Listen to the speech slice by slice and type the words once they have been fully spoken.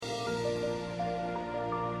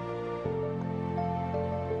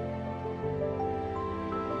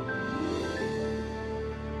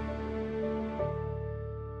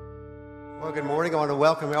Well, good morning. I want to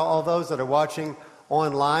welcome all those that are watching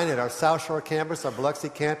online at our South Shore campus, our Biloxi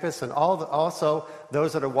campus, and also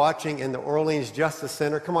those that are watching in the Orleans Justice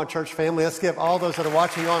Center. Come on, church family, let's give all those that are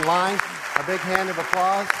watching online a big hand of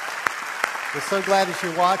applause. We're so glad that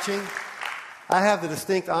you're watching. I have the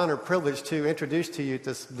distinct honor and privilege to introduce to you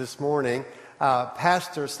this morning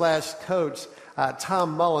pastor/coach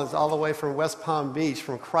Tom Mullins, all the way from West Palm Beach,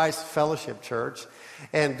 from Christ Fellowship Church.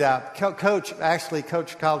 And Coach actually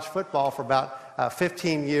coached college football for about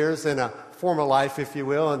 15 years in a former life, if you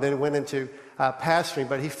will, and then went into pastoring.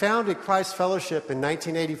 But he founded Christ Fellowship in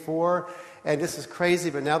 1984, and this is crazy,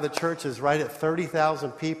 but now the church is right at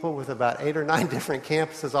 30,000 people with about 8 or 9 different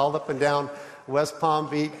campuses all up and down West Palm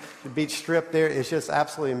Beach, the beach strip there. It's just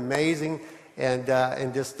absolutely amazing. And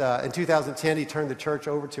in 2010, he turned the church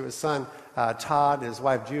over to his son, Todd, and his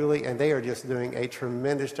wife, Julie, and they are just doing a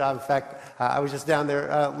tremendous job. In fact, I was just down there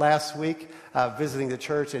last week visiting the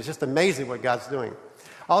church, and it's just amazing what God's doing.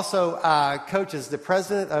 Also, Coach is the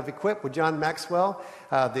president of Equip with John Maxwell,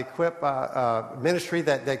 the Equip ministry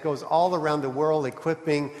that goes all around the world,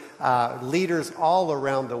 equipping leaders all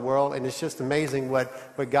around the world, and it's just amazing what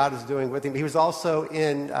God is doing with him. He was also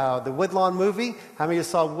in the Woodlawn movie. How many of you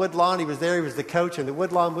saw Woodlawn? He was there. He was the coach in the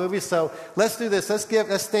Woodlawn movie. So let's do this.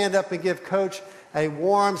 Let's stand up and give Coach a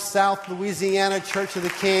warm South Louisiana Church of the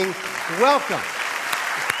King welcome.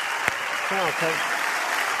 Come on, Coach.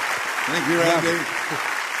 Thank you, Randy.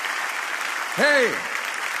 Hey,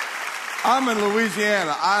 I'm in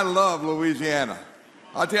Louisiana. I love Louisiana.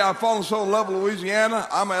 I tell you, I've fallen so in love with Louisiana,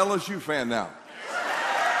 I'm an LSU fan now.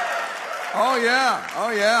 Oh,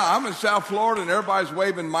 yeah. I'm in South Florida, and everybody's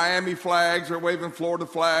waving Miami flags. They're waving Florida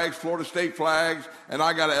flags, Florida State flags, and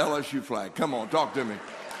I got an LSU flag. Come on, talk to me.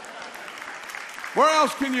 Where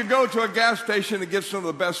else can you go to a gas station and get some of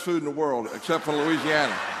the best food in the world except for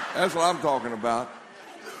Louisiana? That's what I'm talking about.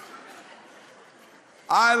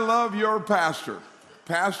 I love your pastor.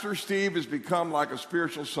 Pastor Steve has become like a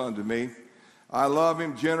spiritual son to me. I love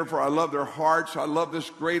him, Jennifer. I love their hearts. I love this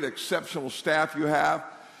great, exceptional staff you have.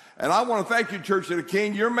 And I want to thank you, Church of the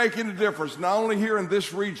King. You're making a difference, not only here in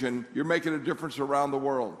this region, you're making a difference around the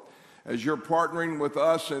world. As you're partnering with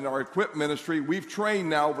us in our Equip ministry, we've trained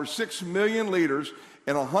now over 6 million leaders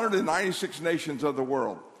in 196 nations of the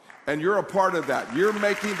world. And you're a part of that. You're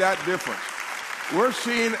making that difference. We're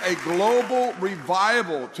seeing a global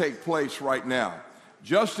revival take place right now.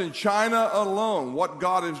 Just in China alone, what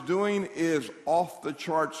God is doing is off the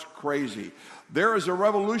charts crazy. There is a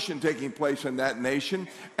revolution taking place in that nation,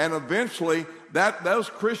 and eventually those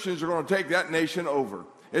Christians are going to take that nation over.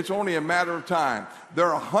 It's only a matter of time.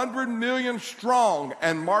 They're 100 million strong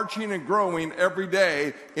and marching and growing every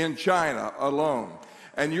day in China alone.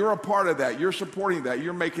 And you're a part of that. You're supporting that.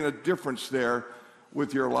 You're making a difference there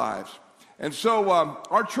with your lives. And so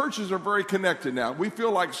our churches are very connected now. We feel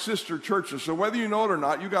like sister churches. So whether you know it or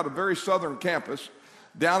not, you've got a very southern campus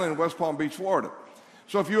down in West Palm Beach, Florida.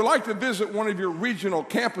 So if you would like to visit one of your regional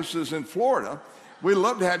campuses in Florida, we'd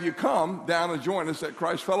love to have you come down and join us at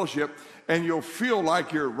Christ Fellowship, and you'll feel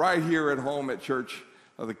like you're right here at home at Church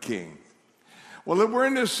of the King. Well, we're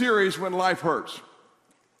in this series, When Life Hurts.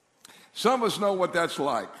 Some of us know what that's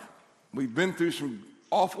like. We've been through some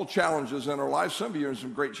awful challenges in our lives. Some of you are in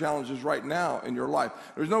some great challenges right now in your life.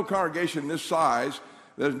 There's no congregation this size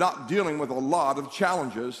that is not dealing with a lot of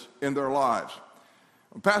challenges in their lives.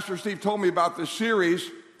 When Pastor Steve told me about this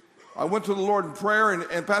series, I went to the Lord in prayer,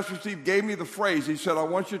 and Pastor Steve gave me the phrase. He said, I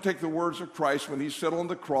want you to take the words of Christ when he said on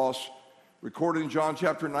the cross, recorded in John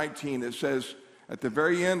chapter 19. It says, at the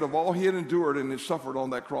very end of all he had endured and had suffered on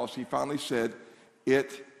that cross, he finally said,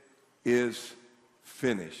 it is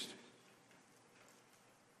finished.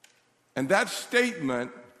 And that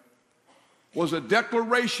statement was a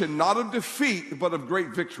declaration not of defeat, but of great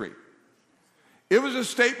victory. It was a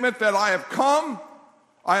statement that I have come,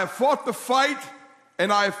 I have fought the fight,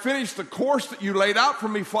 and I have finished the course that you laid out for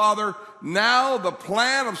me, Father. Now the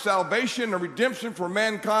plan of salvation and redemption for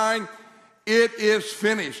mankind, it is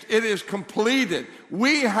finished. It is completed.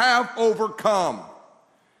 We have overcome.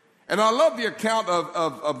 And I love the account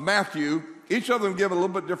of Matthew. Each of them give a little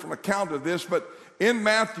bit different account of this, but in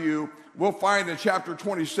Matthew, we'll find in chapter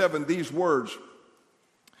 27 these words.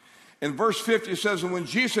 In verse 50, it says, and when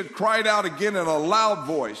Jesus cried out again in a loud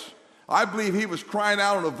voice, I believe he was crying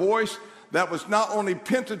out in a voice that was not only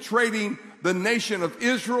penetrating the nation of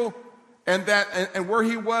Israel, and where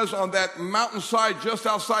he was on that mountainside just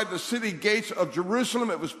outside the city gates of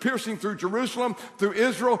Jerusalem, it was piercing through Jerusalem, through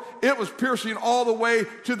Israel. It was piercing all the way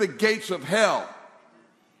to the gates of hell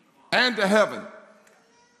and to heaven.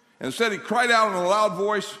 And said he cried out in a loud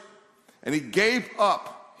voice, and he gave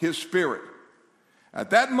up his spirit.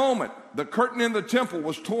 At that moment, the curtain in the temple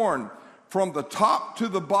was torn from the top to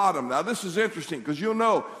the bottom. Now, this is interesting because you'll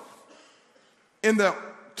know in the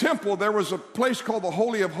temple there was a place called the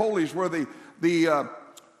Holy of Holies where the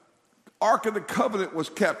Ark of the Covenant was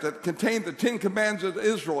kept that contained the 10 Commandments of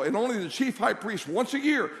Israel. And only the chief high priest once a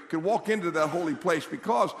year could walk into that holy place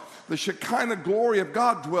because the Shekinah glory of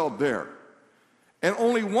God dwelled there. And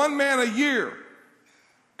only one man a year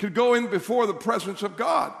could go in before the presence of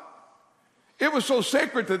God. It was so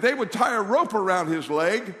sacred that they would tie a rope around his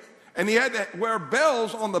leg, and he had to wear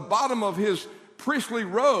bells on the bottom of his priestly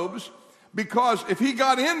robes, because if he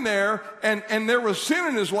got in there and there was sin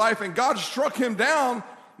in his life and God struck him down,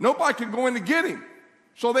 nobody could go in to get him.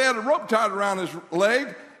 So they had a rope tied around his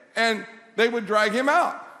leg, and they would drag him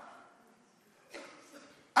out.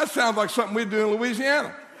 That sounds like something we'd do in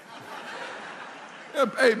Louisiana.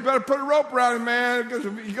 Hey, better put a rope around him, man, because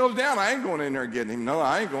if he goes down, I ain't going in there and getting him. No,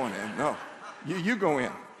 I ain't going in. No, you go in.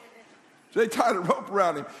 So they tied a rope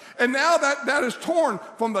around him. And now that is torn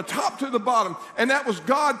from the top to the bottom. And that was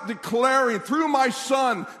God declaring, through my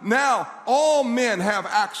Son, now all men have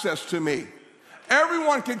access to me.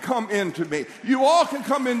 Everyone can come into me. You all can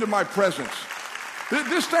come into my presence.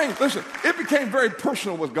 This thing, listen, it became very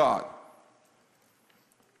personal with God.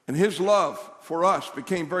 And his love for us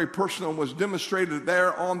became very personal and was demonstrated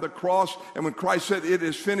there on the cross. And when Christ said, "It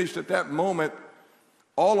is finished," at that moment,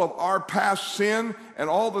 all of our past sin and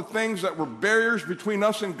all the things that were barriers between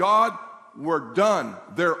us and God were done.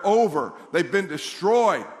 They're over. They've been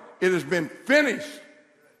destroyed. It has been finished.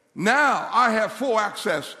 Now I have full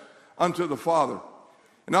access unto the Father.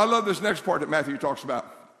 And I love this next part that Matthew talks about.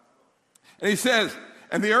 And he says,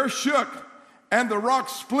 "And the earth shook, and the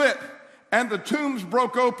rocks split, and the tombs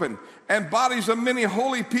broke open, and bodies of many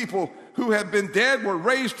holy people who had been dead were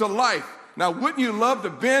raised to life." Now, wouldn't you love to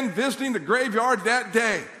have been visiting the graveyard that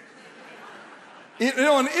day? You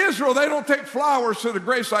know, in Israel, they don't take flowers to the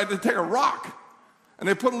gravesite. They take a rock, and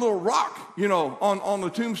they put a little rock, you know, on the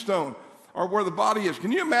tombstone or where the body is.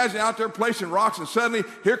 Can you imagine out there placing rocks, and suddenly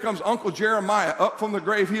here comes Uncle Jeremiah up from the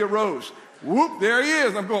grave. He arose. Whoop, there he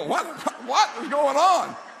is. I'm going, what is going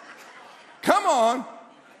on? Come on.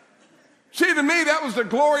 See, to me, that was the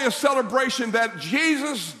glorious celebration that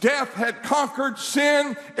Jesus' death had conquered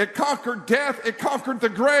sin, it conquered death, it conquered the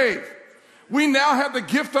grave. We now have the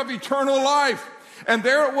gift of eternal life. And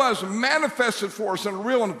there it was, manifested for us in a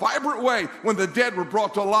real and vibrant way when the dead were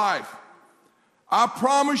brought to life. I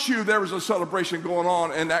promise you there was a celebration going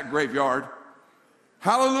on in that graveyard.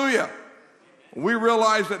 Hallelujah. We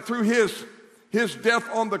realize that through his death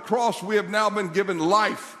on the cross, we have now been given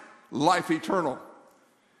life eternal.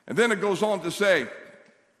 And then it goes on to say,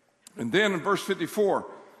 and then in verse 54,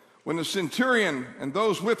 when the centurion and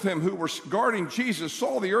those with him who were guarding Jesus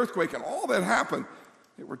saw the earthquake and all that happened,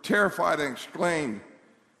 they were terrified and exclaimed,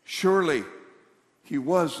 "Surely he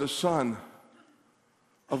was the Son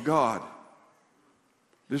of God."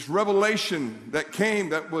 This revelation that came,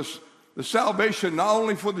 that was the salvation not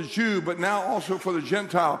only for the Jew, but now also for the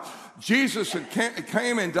Gentile. Jesus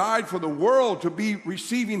came and died for the world to be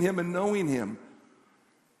receiving him and knowing him.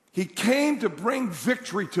 He came to bring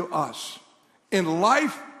victory to us in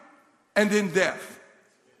life and in death.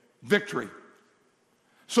 Victory.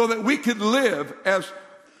 So that we could live,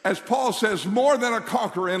 as Paul says, more than a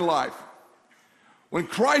conqueror in life. When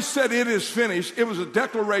Christ said it is finished, it was a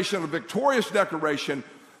declaration, a victorious declaration,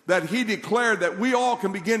 that he declared that we all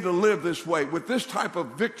can begin to live this way, with this type of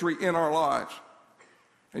victory in our lives.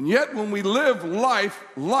 And yet when we live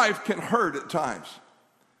life can hurt at times.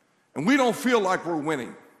 And we don't feel like we're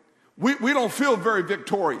winning. We don't feel very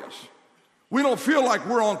victorious. We don't feel like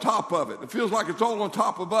we're on top of it. It feels like it's all on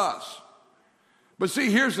top of us. But see,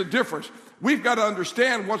 here's the difference. We've got to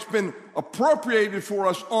understand what's been appropriated for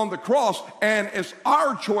us on the cross, and it's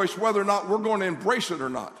our choice whether or not we're going to embrace it or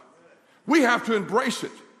not. We have to embrace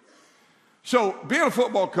it. So, being a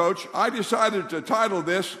football coach, I decided to title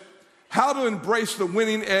this, "How to Embrace the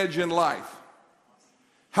Winning Edge in Life."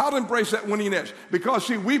 How to embrace that winning edge. Because,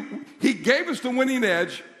 see, he gave us the winning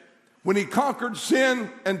edge when he conquered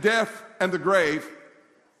sin and death and the grave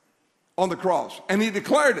on the cross. And he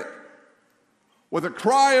declared it with a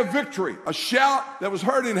cry of victory, a shout that was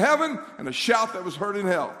heard in heaven and a shout that was heard in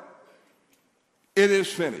hell. It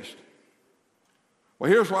is finished. Well,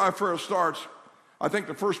 here's why it first starts. I think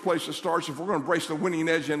the first place it starts, if we're going to embrace the winning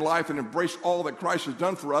edge in life and embrace all that Christ has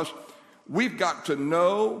done for us, we've got to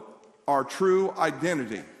know our true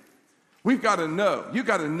identity. We've got to know. You've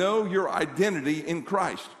got to know your identity in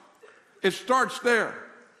Christ. It starts there.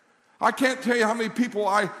 I can't tell you how many people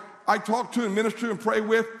I talk to and minister and pray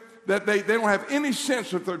with that they don't have any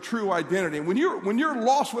sense of their true identity. And when you're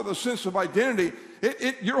lost with a sense of identity,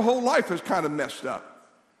 your whole life is kind of messed up,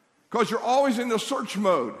 because you're always in the search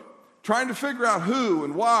mode, trying to figure out who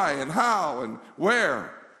and why and how and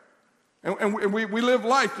where. And we live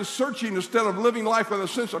life just searching instead of living life with a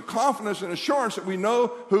sense of confidence and assurance that we know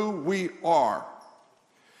who we are.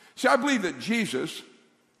 See, I believe that Jesus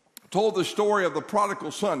told the story of the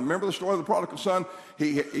prodigal son. Remember the story of the prodigal son?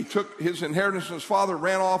 He took his inheritance from his father,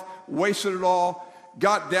 ran off, wasted it all,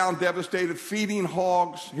 got down devastated, feeding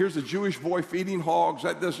hogs. Here's a Jewish boy feeding hogs.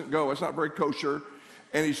 That doesn't go. It's not very kosher.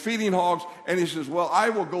 And he's feeding hogs, and he says, well, I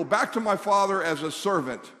will go back to my father as a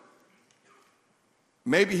servant.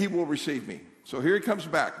 Maybe he will receive me. So here he comes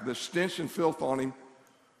back, the stench and filth on him,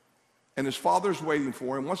 and his father's waiting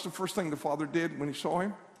for him. What's the first thing the father did when he saw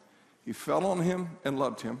him? He fell on him and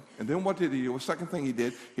loved him. And then what did he do? The second thing he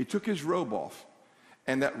did, he took his robe off.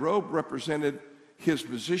 And that robe represented his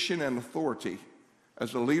position and authority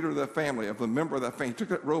as a leader of that family, of a member of that family. He took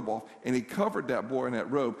that robe off, and he covered that boy in that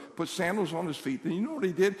robe, put sandals on his feet. Then you know what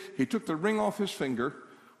he did? He took the ring off his finger,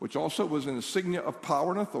 which also was an insignia of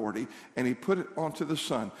power and authority, and he put it onto the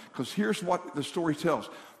son. Because here's what the story tells.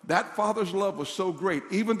 That father's love was so great,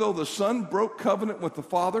 even though the son broke covenant with the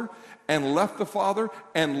father and left the father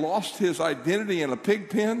and lost his identity in a pig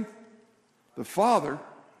pen, the father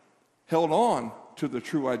held on to the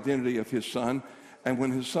true identity of his son. And when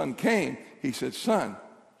his son came, he said, son,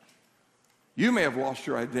 you may have lost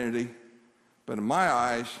your identity, but in my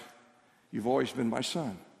eyes, you've always been my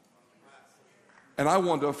son. And I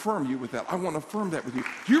want to affirm you with that. I want to affirm that with you.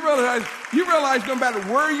 Do you realize no matter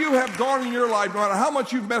where you have gone in your life, no matter how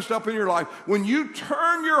much you've messed up in your life, when you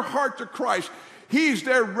turn your heart to Christ, he's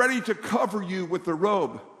there ready to cover you with the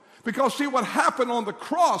robe. Because see what happened on the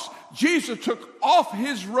cross, Jesus took off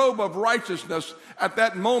his robe of righteousness at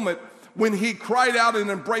that moment when he cried out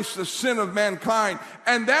and embraced the sin of mankind.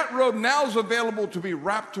 And that robe now is available to be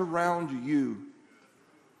wrapped around you.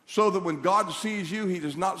 So that when God sees you, he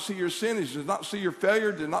does not see your sin, he does not see your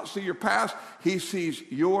failure, does not see your past. He sees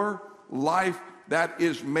your life that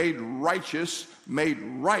is made righteous, made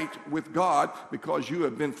right with God, because you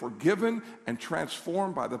have been forgiven and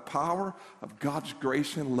transformed by the power of God's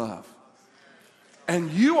grace and love.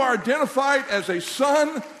 And you are identified as a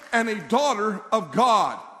son and a daughter of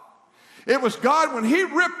God. It was God, when he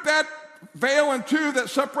ripped that veil in two that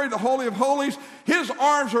separated the Holy of Holies, his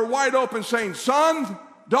arms are wide open saying, son,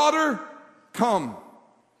 daughter, come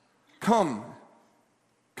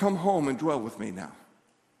home and dwell with me now.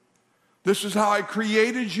 This is how I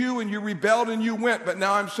created you, and you rebelled and you went, but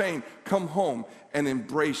now I'm saying, come home and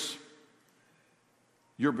embrace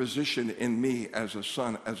your position in me as a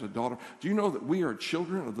son, as a daughter. Do you know that we are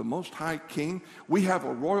children of the Most High King? We have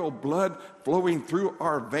a royal blood flowing through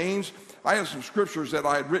our veins. I have some scriptures that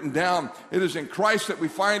I had written down. It is in Christ that we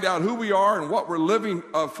find out who we are and what we're living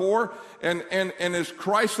for. And it's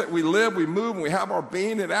Christ that we live, we move, and we have our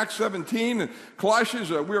being. In Acts 17 and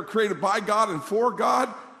Colossians, we are created by God and for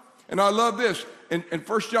God. And I love this. In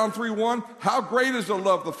 1 John 3:1, how great is the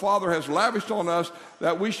love the Father has lavished on us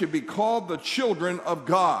that we should be called the children of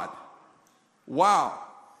God. Wow.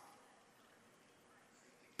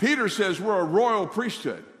 Peter says we're a royal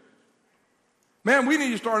priesthood. Man, we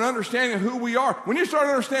need to start understanding who we are. When you start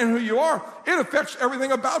understanding who you are, it affects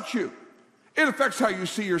everything about you. It affects how you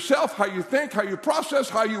see yourself, how you think, how you process,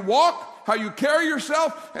 how you walk, how you carry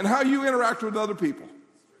yourself, and how you interact with other people.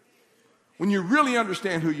 When you really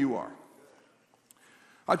understand who you are.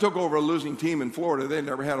 I took over a losing team in Florida. They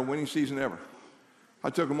never had a winning season ever. I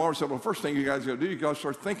took them over and said, well, the first thing you guys got to do, you got to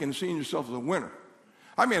start thinking and seeing yourself as a winner.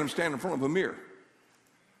 I made them stand in front of a mirror.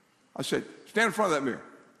 I said, stand in front of that mirror.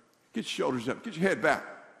 Get your shoulders up. Get your head back.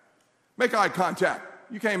 Make eye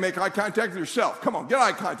contact. You can't make eye contact with yourself. Come on, get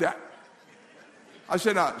eye contact. I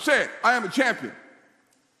said, now, say it. I am a champion.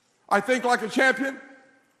 I think like a champion.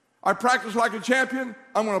 I practice like a champion.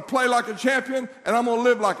 I'm going to play like a champion. And I'm going to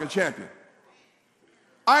live like a champion.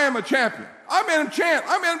 I am a champion. I made him chant.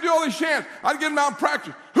 I made him do all these chants. I'd get him out and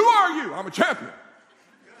practice. Who are you? I'm a champion.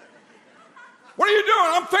 What are you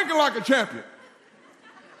doing? I'm thinking like a champion.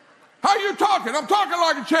 How you talking? I'm talking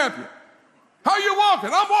like a champion. How you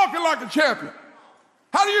walking? I'm walking like a champion.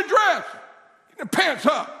 How do you dress? Get your pants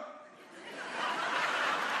up.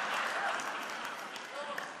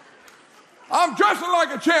 I'm dressing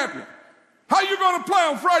like a champion. How you going to play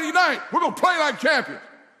on Friday night? We're going to play like champions.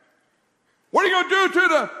 What are you going to do to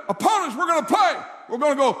the opponents we're going to play? We're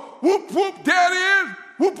going to go, whoop, whoop, there it is.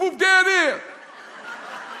 Whoop, whoop, there it is.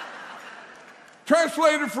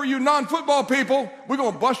 Translated for you non-football people, we're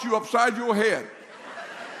going to bust you upside your head.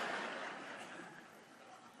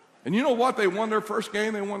 And you know what? They won their first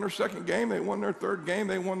game, they won their second game, they won their third game,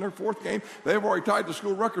 they won their fourth game. They've already tied the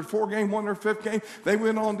school record 4 games, won their 5th game. They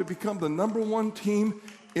went on to become the #1 team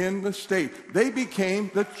in the state. They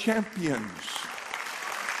became the champions.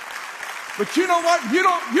 But you know what? You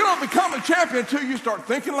don't become a champion until you start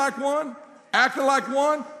thinking like one, acting like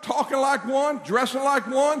one, talking like one, dressing like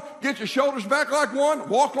one, get your shoulders back like one,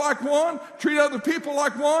 walk like one, treat other people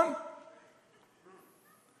like one.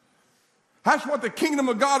 That's what the kingdom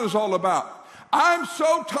of God is all about. I'm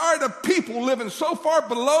so tired of people living so far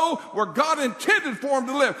below where God intended for them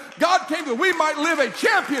to live. God came that we might live a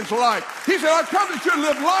champion's life. He said, I've come that you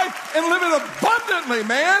live life and live it abundantly,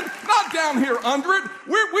 man. Not down here under it.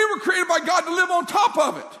 We were created by God to live on top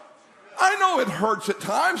of it. I know it hurts at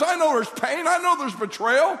times. I know there's pain. I know there's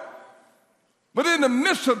betrayal. But in the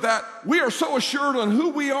midst of that, we are so assured on who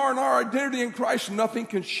we are and our identity in Christ, nothing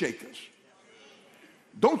can shake us.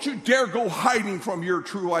 Don't you dare go hiding from your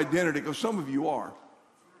true identity, because some of you are.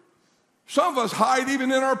 Some of us hide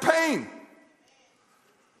even in our pain.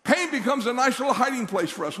 Pain becomes a nice little hiding place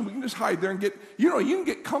for us, and we can just hide there and you can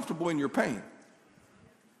get comfortable in your pain.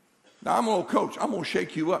 Now, I'm an old coach. I'm going to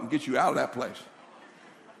shake you up and get you out of that place.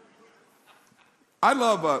 I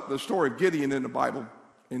love the story of Gideon in the Bible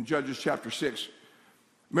in Judges chapter 6.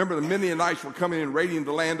 Remember, the Midianites were coming in raiding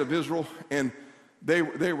the land of Israel, and they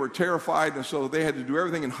were terrified, and so they had to do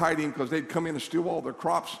everything in hiding because they'd come in and steal all their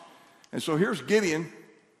crops. And so here's Gideon.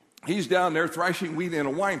 He's down there thrashing wheat in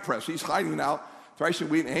a wine press. He's hiding out, thrashing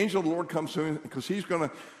wheat. An angel of the Lord comes to him because he's going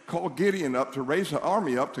to call Gideon up to raise the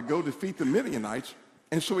army up to go defeat the Midianites.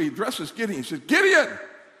 And so he addresses Gideon. He says, Gideon!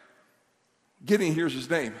 Gideon hears his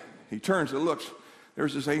name. He turns and looks.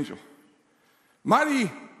 There's this angel.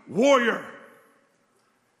 Mighty warrior.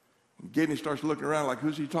 Gideon starts looking around like,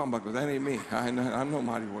 who's he talking about? Because that ain't me. I'm no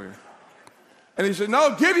mighty warrior. And he said,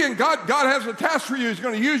 no, Gideon, God has a task for you. He's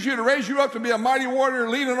going to use you to raise you up to be a mighty warrior,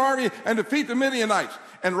 lead an army, and defeat the Midianites.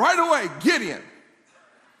 And right away, Gideon,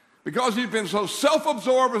 because he's been so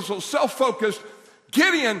self-absorbed and so self-focused,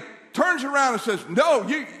 Gideon turns around and says, no,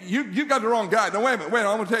 you got the wrong guy. No, wait a minute,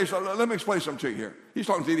 I'm going to tell you something. Let me explain something to you here. He's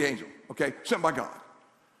talking to the angel, okay, sent by God.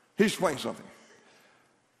 He's explaining something.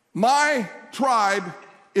 My tribe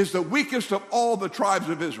is the weakest of all the tribes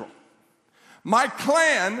of Israel. My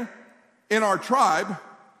clan in our tribe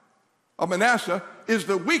of Manasseh is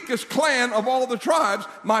the weakest clan of all the tribes.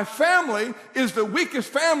 My family is the weakest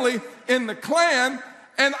family in the clan,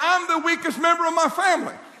 and I'm the weakest member of my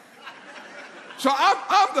family. So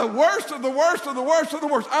I'm the worst of the worst of the worst of the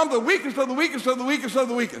worst. I'm the weakest of the weakest of the weakest of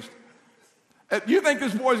the weakest. You think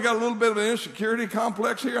this boy's got a little bit of an insecurity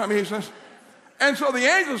complex here? I mean, he says, and so the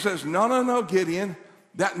angel says, no, Gideon,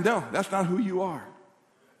 that's not who you are.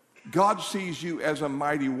 God sees you as a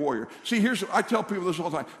mighty warrior. See, I tell people this all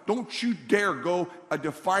the time. Don't you dare go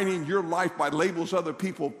defining your life by labels other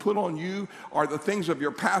people put on you, or the things of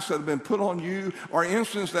your past that have been put on you, or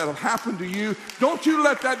incidents that have happened to you. Don't you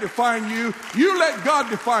let that define you. You let God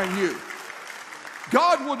define you.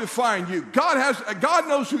 God will define you. God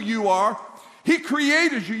knows who you are. He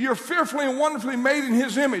created you. You're fearfully and wonderfully made in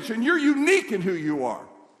His image, and you're unique in who you are.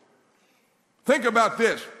 Think about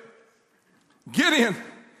this. Gideon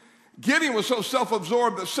was so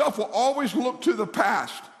self-absorbed that self will always look to the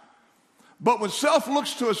past. But when self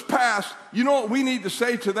looks to his past, you know what we need to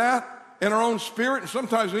say to that in our own spirit? And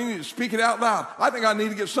sometimes we need to speak it out loud. I think I need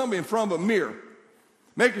to get somebody in front of a mirror.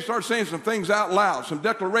 Make you start saying some things out loud, some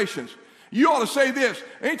declarations. You ought to say this.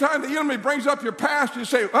 Anytime the enemy brings up your past, you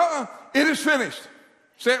say, it is finished.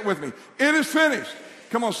 Say it with me. It is finished.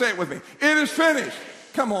 Come on, say it with me. It is finished.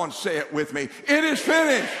 Come on, say it with me. It is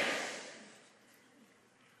finished.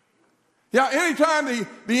 Yeah, anytime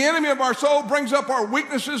the enemy of our soul brings up our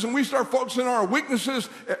weaknesses and we start focusing on our weaknesses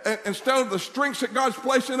instead of the strengths that God's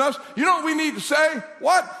placed in us, you know what we need to say?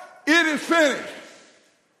 What? It is finished.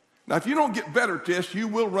 Now, if you don't get better at this, you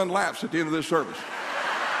will run laps at the end of this service.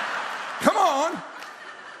 Come on.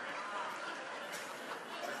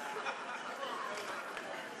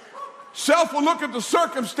 Self will look at the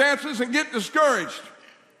circumstances and get discouraged.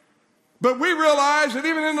 But we realize that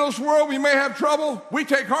even in this world we may have trouble. We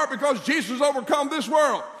take heart because Jesus overcome this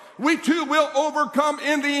world. We too will overcome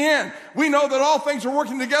in the end. We know that all things are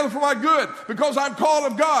working together for my good because I'm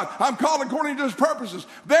called of God. I'm called according to His purposes.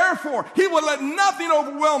 Therefore, He will let nothing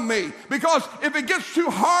overwhelm me, because if it gets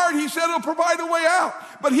too hard, He said He'll provide a way out.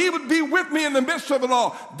 But He would be with me in the midst of it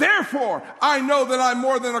all. Therefore, I know that I'm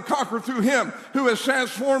more than a conqueror through Him who has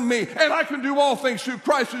transformed me, and I can do all things through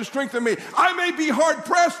Christ who strengthens me. I may be hard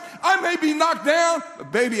pressed, I may be knocked down,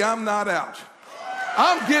 but baby, I'm not out.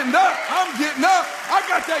 I'm getting up. I'm getting up. I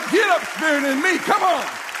got that get up spirit in me. Come on.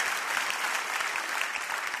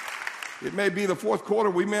 It may be the fourth quarter.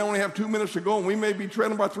 We may only have 2 minutes to go, and we may be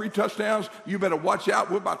trailing by 3 touchdowns. You better watch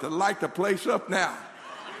out. We're about to light the place up now.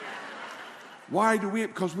 Why do we?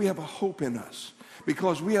 Because we have a hope in us.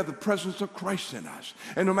 Because we have the presence of Christ in us.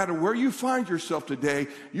 And no matter where you find yourself today,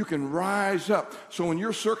 you can rise up. So when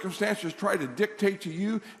your circumstances try to dictate to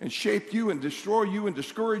you and shape you and destroy you and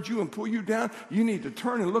discourage you and pull you down, you need to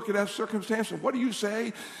turn and look at that circumstance. And what do you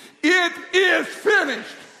say? It is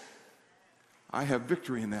finished. I have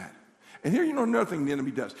victory in that. And here, another thing the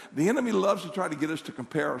enemy does. The enemy loves to try to get us to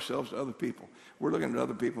compare ourselves to other people. We're looking at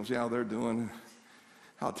other people and see how they're doing,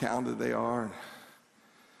 how talented they are.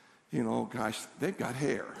 Gosh, they've got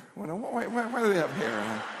hair. Why do they have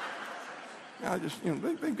hair?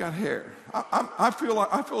 They've got hair. I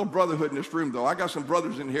feel a brotherhood in this room, though. I got some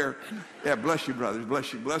brothers in here. Yeah, bless you, brothers.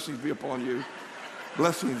 Bless you. Blessings be upon you.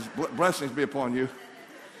 Blessings be upon you.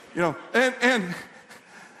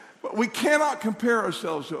 But we cannot compare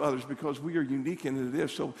ourselves to others because we are unique in it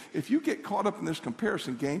is. So if you get caught up in this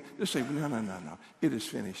comparison game, just say, no. It is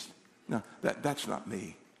finished. No, that's not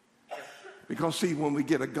me. Because, see, when we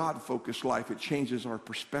get a God-focused life, it changes our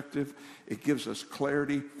perspective, it gives us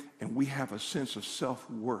clarity, and we have a sense of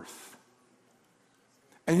self-worth.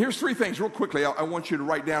 And here's 3 things, real quickly, I want you to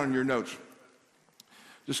write down in your notes.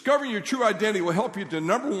 Discovering your true identity will help you to,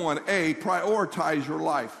 number 1, prioritize your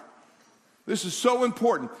life. This is so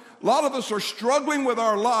important. A lot of us are struggling with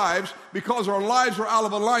our lives because our lives are out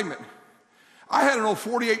of alignment. I had an old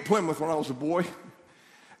 48 Plymouth when I was a boy.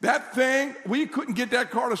 That thing, we couldn't get that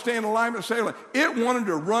car to stay in alignment. It wanted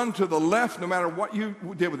to run to the left no matter what you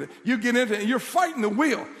did with it. You get into it and you're fighting the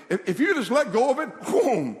wheel. If you just let go of it,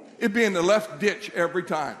 boom, it'd be in the left ditch every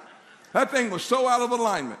time. That thing was so out of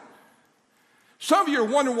alignment. Some of you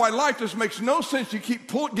are wondering why life just makes no sense. You keep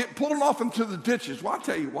pulling off into the ditches. Well, I'll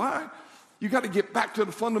tell you why. You got to get back to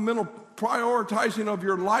the fundamental prioritizing of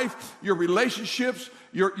your life, your relationships,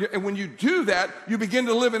 and when you do that, you begin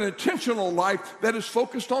to live an intentional life that is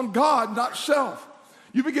focused on God, not self.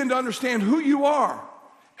 You begin to understand who you are,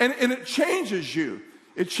 and it changes you.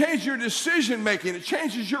 It changes your decision making. It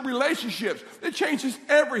changes your relationships. It changes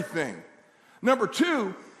everything. Number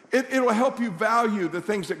 2, it'll help you value the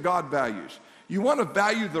things that God values. You want to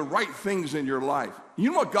value the right things in your life.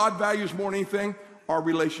 You know what God values more than anything? Our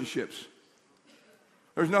relationships.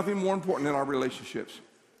 There's nothing more important than our relationships.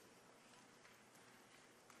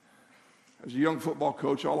 As a young football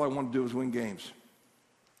coach, all I wanted to do was win games.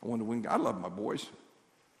 I wanted to win. I love my boys.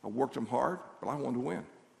 I worked them hard, but I wanted to win.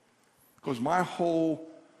 Because my whole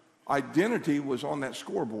identity was on that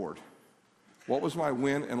scoreboard. What was my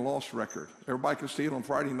win and loss record? Everybody could see it on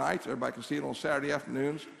Friday nights. Everybody could see it on Saturday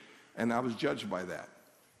afternoons. And I was judged by that.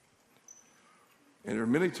 And there are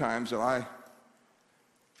many times that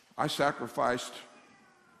I sacrificed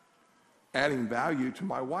adding value to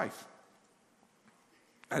my wife,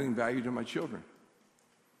 adding value to my children.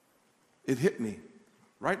 It hit me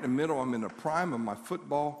right in the middle. I'm in the prime of my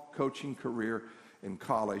football coaching career in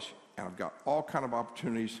college, and I've got all kind of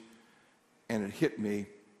opportunities, and it hit me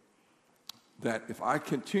that if I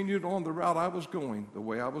continued on the route I was going, the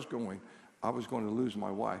way I was going to lose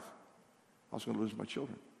my wife. I was going to lose my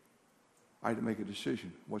children. I had to make a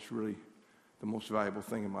decision. What's really the most valuable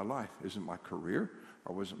thing in my life? Is it my career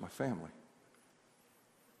or was it my family?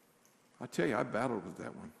 I tell you, I battled with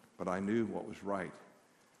that one, but I knew what was right.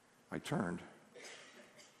 I turned.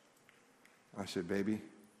 I said, baby,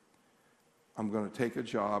 I'm going to take a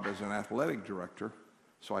job as an athletic director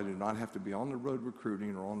so I do not have to be on the road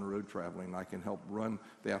recruiting or on the road traveling. I can help run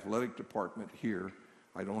the athletic department here.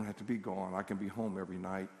 I don't have to be gone. I can be home every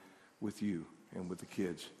night with you and with the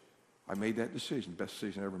kids. I made that decision, best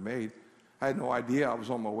decision I ever made. I had no idea I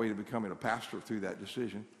was on my way to becoming a pastor through that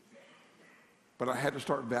decision. But I had to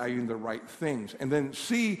start valuing the right things. And then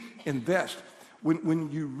invest. When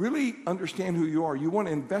you really understand who you are, you want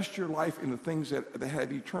to invest your life in the things that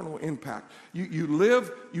have eternal impact. You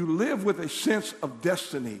live with a sense of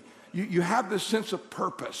destiny. You have this sense of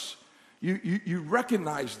purpose. You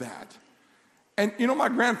recognize that. And my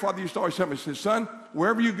grandfather used to always tell me, he said, son,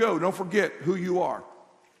 wherever you go, don't forget who you are.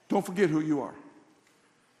 Don't forget who you are.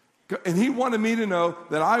 And he wanted me to know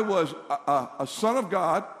that I was a son of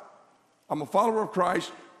God. I'm a follower of Christ,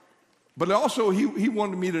 but also he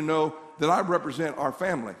wanted me to know that I represent our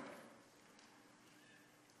family.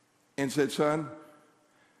 And said, son,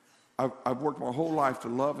 I've worked my whole life to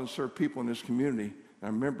love and serve people in this community.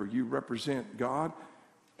 And remember, you represent God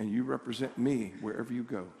and you represent me wherever you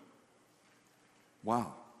go.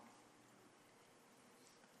 Wow.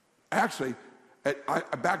 Actually,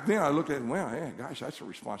 back then I looked at it and went, yeah, gosh, that's a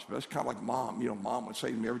responsibility. That's kind of like mom. Mom would say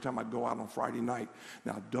to me every time I'd go out on Friday night,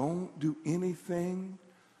 now don't do anything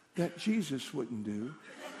that Jesus wouldn't do.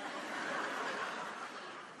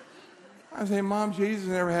 I say, Mom, Jesus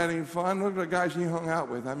never had any fun. Look at the guys he hung out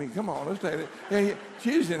with. I mean, come on, let's take it. Yeah,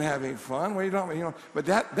 Jesus didn't have any fun. What are you talking about? But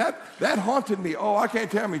that haunted me. Oh, I can't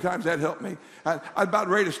tell how many times that helped me. I was about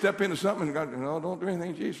ready to step into something and go, no, don't do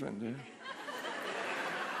anything Jesus wouldn't do.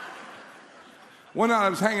 One night I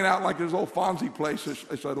was hanging out like this old Fonzie place.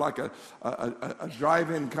 It's like a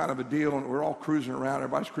drive-in kind of a deal, and we're all cruising around.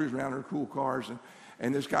 Everybody's cruising around in their cool cars,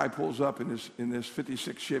 and this guy pulls up in this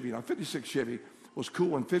 56 Chevy. Now, 56 Chevy was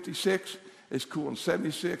cool in 56, it's cool in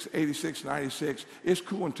 76, 86, 96. It's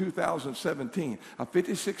cool in 2017. A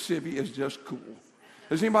 56 Chevy is just cool.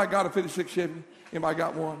 Has anybody got a 56 Chevy? Anybody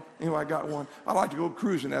got one? Anybody got one? I like to go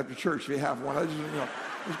cruising after church if you have one. I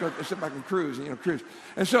just go sit back and cruise, cruise.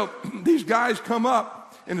 And so these guys come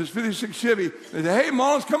up in this 56 Chevy. They say, hey,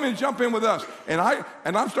 Mullins, come in and jump in with us. And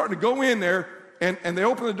I'm starting to go in there, and they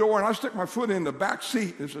open the door, and I stick my foot in the back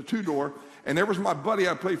seat. It's a two-door. And there was my buddy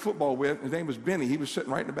I played football with. His name was Benny. He was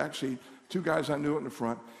sitting right in the back seat. Two guys I knew in the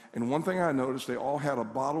front. And one thing I noticed, they all had a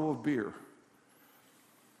bottle of beer.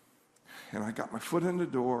 And I got my foot in the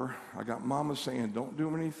door. I got Mama saying, don't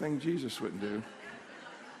do anything Jesus wouldn't do.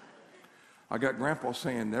 I got Grandpa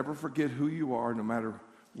saying, never forget who you are, no matter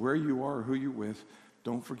where you are or who you're with.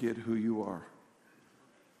 Don't forget who you are.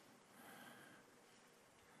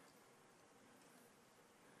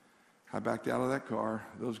 I backed out of that car.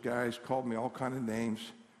 Those guys called me all kind of names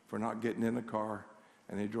for not getting in the car,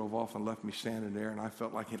 and they drove off and left me standing there, and I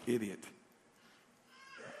felt like an idiot.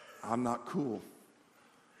 I'm not cool.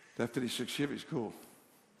 That 56 Chevy's cool.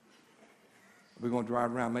 We're going to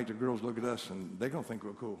drive around, make the girls look at us, and they're going to think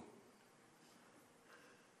we're cool.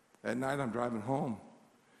 At night, I'm driving home,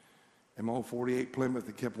 and my old 48 Plymouth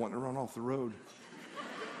that kept wanting to run off the road.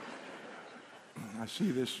 I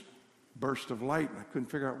see this burst of light, and I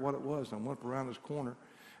couldn't figure out what it was. And I went up around this corner,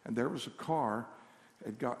 and there was a car.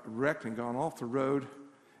 It got wrecked and gone off the road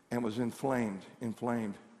and was inflamed.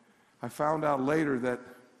 I found out later that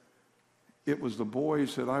it was the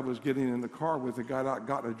boys that I was getting in the car with that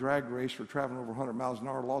got in a drag race for traveling over 100 miles an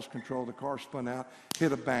hour, lost control. The car spun out,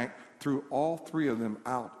 hit a bank, threw all three of them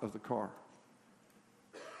out of the car.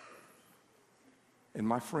 And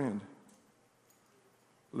my friend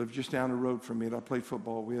lived just down the road from me that I played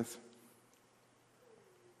football with,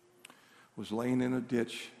 was laying in a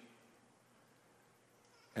ditch,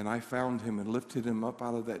 and I found him and lifted him up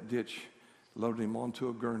out of that ditch, loaded him onto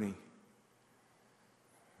a gurney,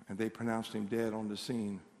 and they pronounced him dead on the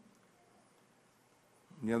scene.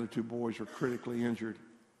 And the other two boys were critically injured.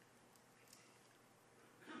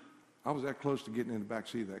 I was that close to getting in the back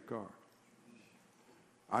seat of that car.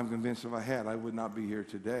 I'm convinced if I had, I would not be here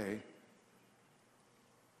today.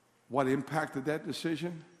 What impacted that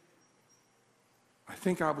decision? I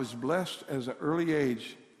think I was blessed as an early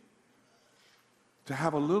age to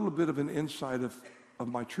have a little bit of an insight of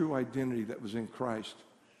my true identity that was in Christ.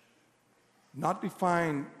 Not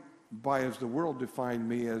defined by as the world defined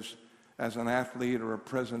me as an athlete or a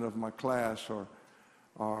president of my class or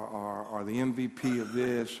the MVP of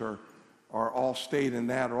this or all-state in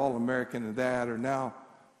that or all-American in that or now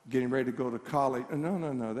getting ready to go to college.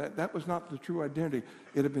 No. That was not the true identity.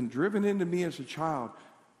 It had been driven into me as a child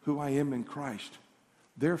who I am in Christ.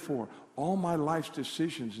 Therefore, all my life's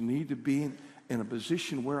decisions need to be in a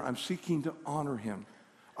position where I'm seeking to honor him.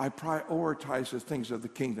 I prioritize the things of the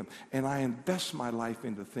kingdom, and I invest my life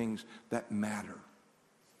into things that matter.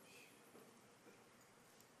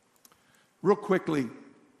 Real quickly,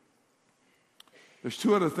 there's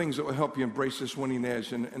two other things that will help you embrace this winning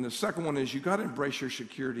edge, and the second one is you got to embrace your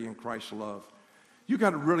security in Christ's love. You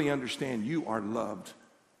got to really understand you are loved.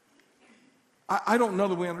 I don't know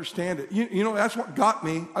that we understand it. You know, that's what got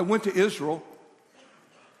me. I went to Israel.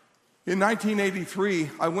 In 1983,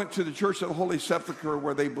 I went to the Church of the Holy Sepulchre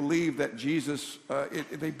where they believed that Jesus,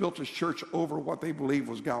 they built this church over what they believed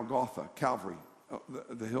was Golgotha, Calvary,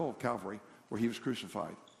 the hill of Calvary, where he was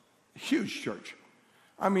crucified. Huge church.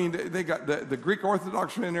 I mean, they got the Greek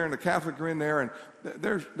Orthodox are in there and the Catholic are in there, and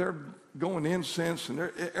they're going incense and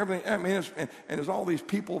everything. I mean, and there's all these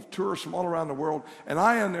people, tourists from all around the world, and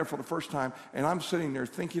I am there for the first time, and I'm sitting there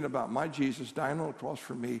thinking about my Jesus dying on the cross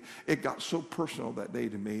for me. It got so personal that day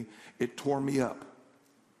to me, it tore me up.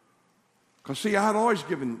 Because see, I'd always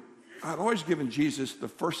given Jesus the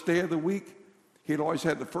first day of the week. He'd always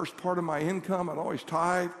had the first part of my income. I'd always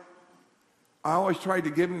tithe. I always tried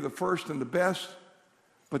to give him the first and the best.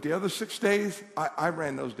 But the other 6 days, I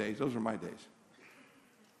ran those days. Those were my days.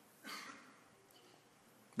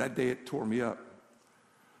 That day, it tore me up.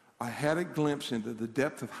 I had a glimpse into the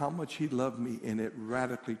depth of how much he loved me, and it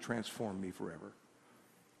radically transformed me forever.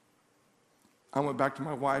 I went back to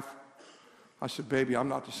my wife. I said, baby, I'm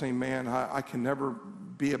not the same man. I can never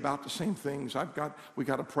be about the same things. We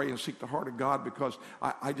got to pray and seek the heart of God, because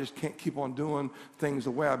I just can't keep on doing things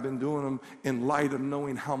the way I've been doing them in light of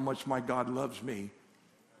knowing how much my God loves me.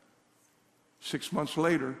 6 months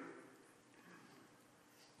later,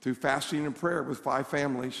 through fasting and prayer with 5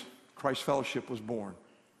 families, Christ Fellowship was born.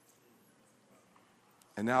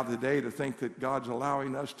 And now today, to think that God's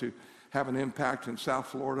allowing us to have an impact in South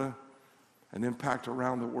Florida, an impact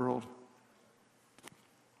around the world.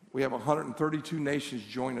 We have 132 nations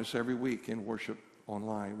join us every week in worship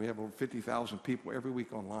online. We have over 50,000 people every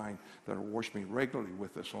week online that are worshiping regularly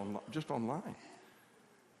with us, just online.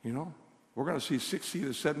 You know, we're going to see 60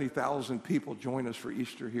 to 70,000 people join us for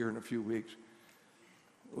Easter here in a few weeks.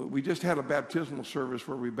 We just had a baptismal service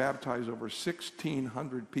where we baptized over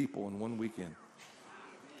 1,600 people in one weekend.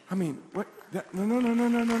 I mean, what?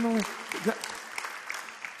 No.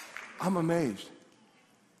 I'm amazed.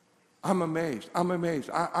 I'm amazed.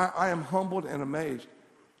 I am humbled and amazed.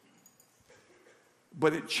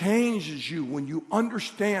 But it changes you when you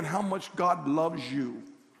understand how much God loves you.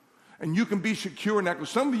 And you can be secure in that. Because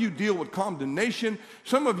some of you deal with condemnation.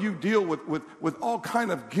 Some of you deal with all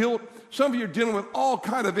kind of guilt. Some of you are dealing with all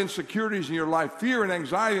kind of insecurities in your life, fear and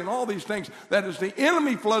anxiety and all these things. That is, the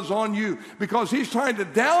enemy floods on you because he's trying to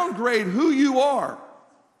downgrade who you are.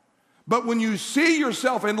 But when you see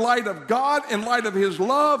yourself in light of God, in light of his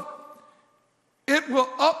love, it will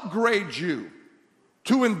upgrade you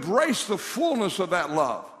to embrace the fullness of that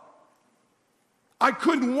love. I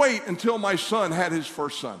couldn't wait until my son had his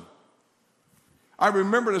first son. I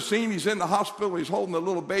remember the scene. He's in the hospital. He's holding the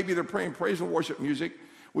little baby. They're playing praise and worship music.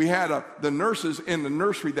 We had the nurses in the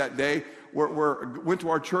nursery that day went to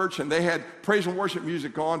our church, and they had praise and worship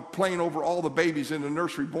music on, playing over all the babies in the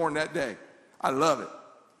nursery born that day. I love it.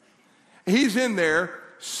 He's in there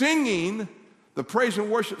singing the praise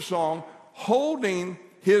and worship song, holding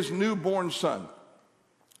his newborn son.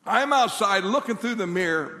 I'm outside looking through the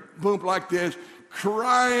mirror, boom, like this,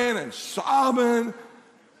 crying and sobbing.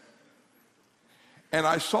 And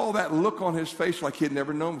I saw that look on his face like he had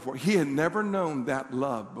never known before. He had never known that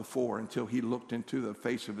love before until he looked into the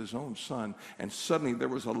face of his own son. And suddenly there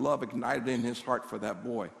was a love ignited in his heart for that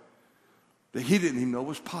boy that he didn't even know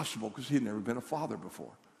was possible because he had never been a father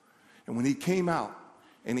before. And when he came out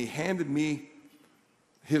and he handed me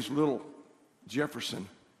his little Jefferson,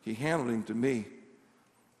 he handed him to me.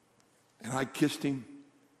 And I kissed him.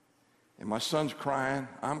 And my son's crying.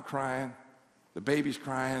 I'm crying. The baby's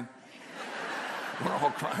crying. We're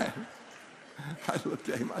all crying. I looked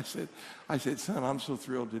at him. I said, son, I'm so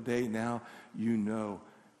thrilled today. Now you know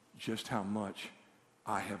just how much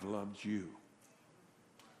I have loved you.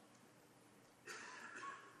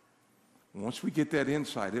 Once we get that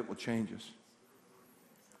insight, it will change us.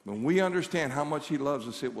 When we understand how much he loves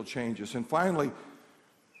us, it will change us. And finally,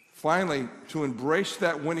 to embrace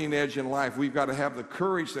that winning edge in life, we've got to have the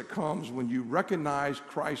courage that comes when you recognize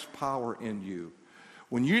Christ's power in you.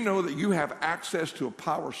 When you know that you have access to a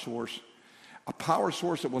power source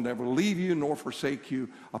that will never leave you nor forsake you,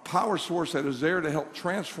 a power source that is there to help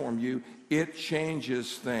transform you, it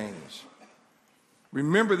changes things.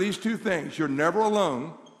 Remember these two things. You're never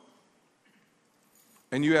alone,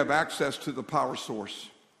 and you have access to the power source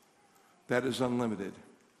that is unlimited.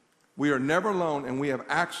 We are never alone, and we have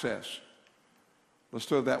access. Let's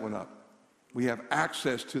throw that one up. We have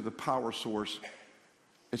access to the power source.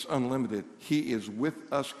 It's unlimited. He is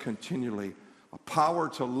with us continually. A power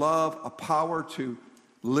to love, a power to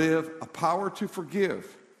live, a power to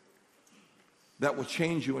forgive that will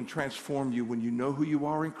change you and transform you when you know who you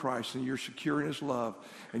are in Christ and you're secure in his love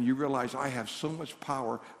and you realize I have so much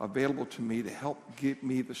power available to me to help give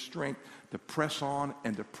me the strength to press on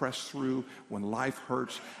and to press through when life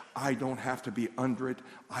hurts. I don't have to be under it.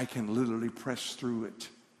 I can literally press through it.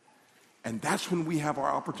 And that's when we have our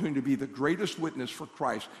opportunity to be the greatest witness for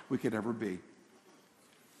Christ we could ever be.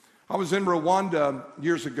 I was in Rwanda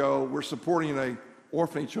years ago. We're supporting an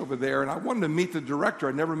orphanage over there, and I wanted to meet the director.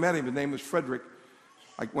 I never met him. His name was Frederick.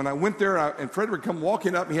 When I went there, and Frederick come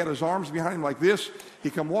walking up, he had his arms behind him like this.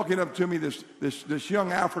 He come walking up to me, this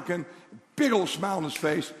young African, big old smile on his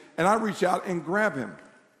face, and I reach out and grab him.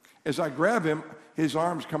 As I grab him, his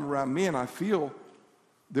arms come around me, and I feel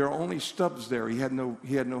there are only stubs there. He had no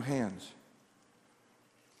hands.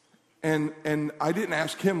 And I didn't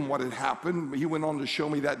ask him what had happened. He went on to show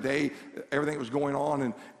me that day everything that was going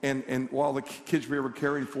on and while the kids were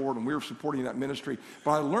carrying forward and we were supporting that ministry.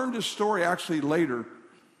 But I learned this story actually later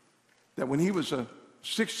that when he was a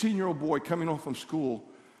 16-year-old boy coming home from school,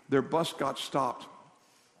 their bus got stopped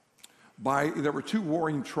there were two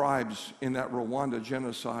warring tribes in that Rwanda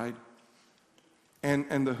genocide.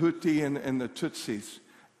 and the Hutu and the Tutsis.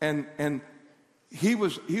 And he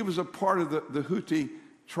was a part of the Hutu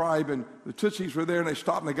tribe, and the Tutsis were there, and they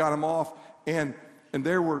stopped and they got him off. And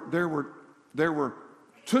there were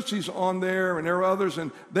Tutsis on there, and there were others,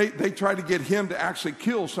 and they tried to get him to actually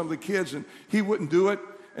kill some of the kids, and he wouldn't do it.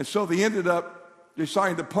 And so they ended up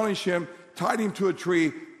deciding to punish him, tied him to a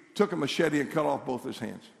tree, took a machete and cut off both his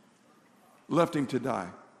hands, left him to die.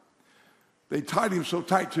 They tied him so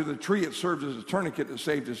tight to the tree it served as a tourniquet that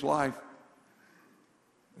saved his life.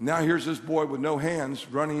 Now here's this boy with no hands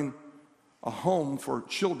running a home for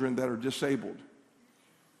children that are disabled.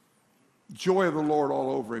 Joy of the Lord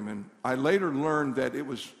all over him. And I later learned that it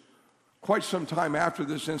was quite some time after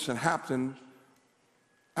this incident happened.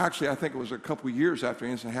 Actually, I think it was a couple years after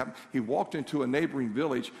the incident happened. He walked into a neighboring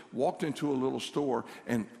village, walked into a little store,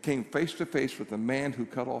 and came face to face with the man who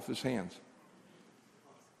cut off his hands.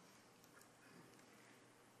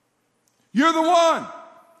 You're the one.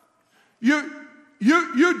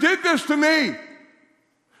 You did this to me.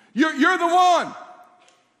 You're the one.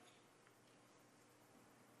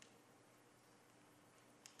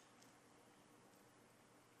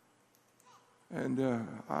 And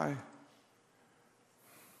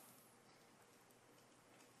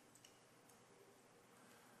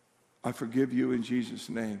I forgive you in Jesus'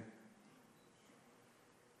 name.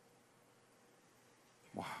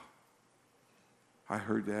 Wow. I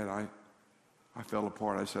heard that. I fell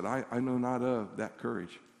apart. I said, I know not of that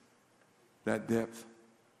courage, that depth.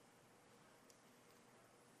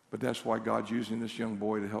 But that's why God's using this young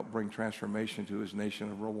boy to help bring transformation to his nation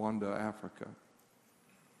of Rwanda, Africa.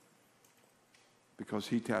 Because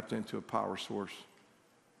he tapped into a power source.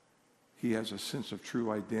 He has a sense of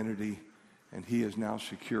true identity, and he is now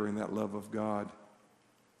secure in that love of God.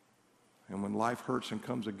 And when life hurts and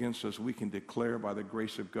comes against us, we can declare by the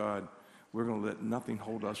grace of God, we're going to let nothing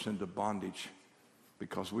hold us into bondage,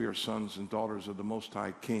 because we are sons and daughters of the Most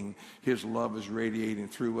High King. His love is radiating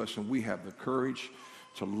through us, and we have the courage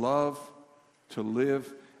to love, to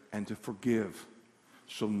live, and to forgive.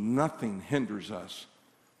 So nothing hinders us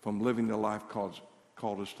from living the life called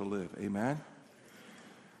us to live. Amen?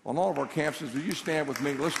 On all of our campuses, will you stand with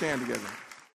me? Let's stand together.